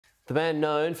The man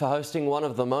known for hosting one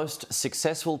of the most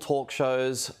successful talk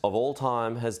shows of all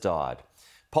time has died.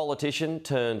 Politician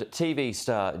turned TV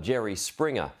star Jerry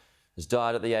Springer has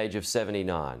died at the age of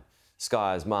 79.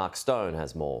 Sky's Mark Stone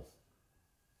has more.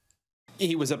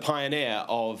 He was a pioneer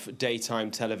of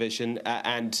daytime television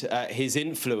and his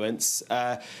influence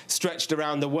stretched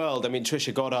around the world. I mean,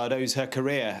 Trisha Goddard owes her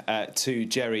career to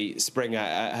Jerry Springer.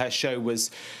 Her show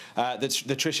was,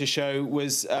 the Trisha Show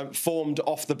was formed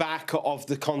off the back of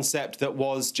the concept that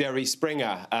was Jerry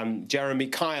Springer, Jeremy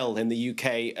Kyle in the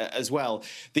UK as well.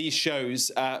 These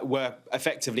shows were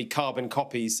effectively carbon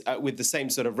copies with the same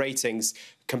sort of ratings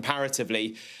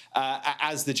comparatively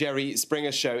as the Jerry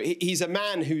Springer Show. He's a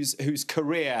man whose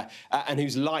career and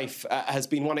whose life has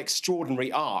been one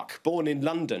extraordinary arc. Born in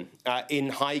London, in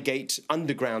Highgate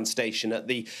Underground Station at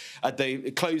the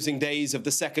closing days of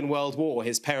the Second World War.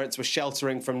 His parents were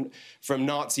sheltering from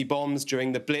Nazi bombs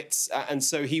during the Blitz, and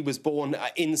so he was born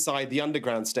inside the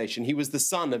Underground Station. He was the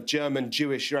son of German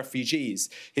Jewish refugees.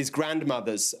 His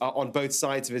grandmothers on both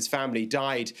sides of his family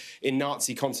died in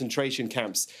Nazi concentration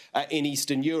camps in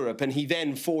Eastern Europe, and he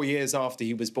then, 4 years after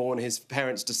he was born, his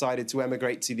parents decided to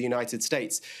emigrate to the United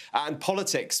States. And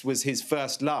politics was his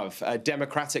first love,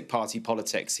 Democratic Party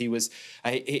politics. He was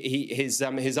his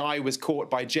eye was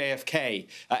caught by JFK.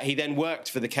 He then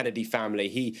worked for the Kennedy family.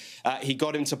 He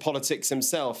got into politics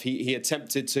himself. He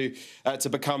attempted to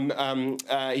become.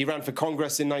 He ran for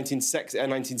Congress in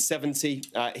 1970.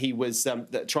 He was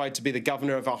tried to be the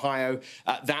governor of Ohio.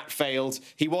 That failed.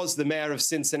 He was the mayor of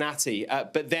Cincinnati,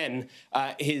 but then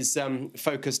his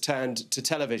focus turned to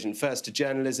television, first to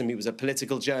journalism. He was a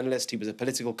political journalist. He was a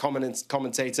political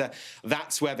commentator.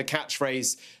 That's where the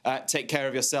catchphrase, take care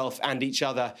of yourself and each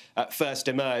other, first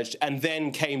emerged. And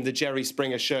then came the Jerry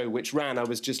Springer Show, which ran, I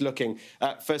was just looking,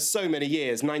 for so many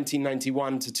years,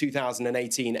 1991 to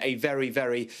 2018, a very,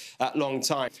 very long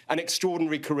time. An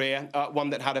extraordinary career, one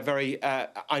that had a very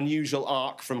unusual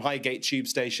arc from Highgate Tube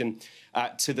Station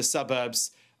to the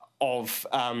suburbs of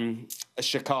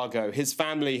Chicago. His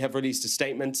family have released a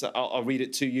statement. I'll read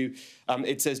it to you.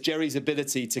 It says, Jerry's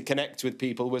ability to connect with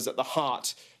people was at the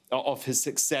heart of his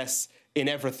success in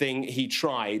everything he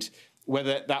tried,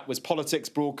 whether that was politics,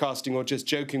 broadcasting, or just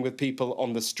joking with people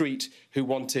on the street who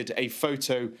wanted a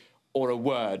photo or a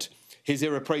word. He is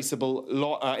irreplaceable,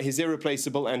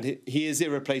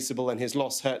 and his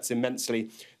loss hurts immensely.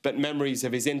 But memories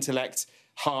of his intellect,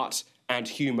 heart, and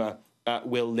humour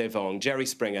will live on. Jerry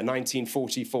Springer,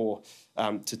 1944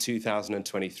 to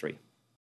 2023.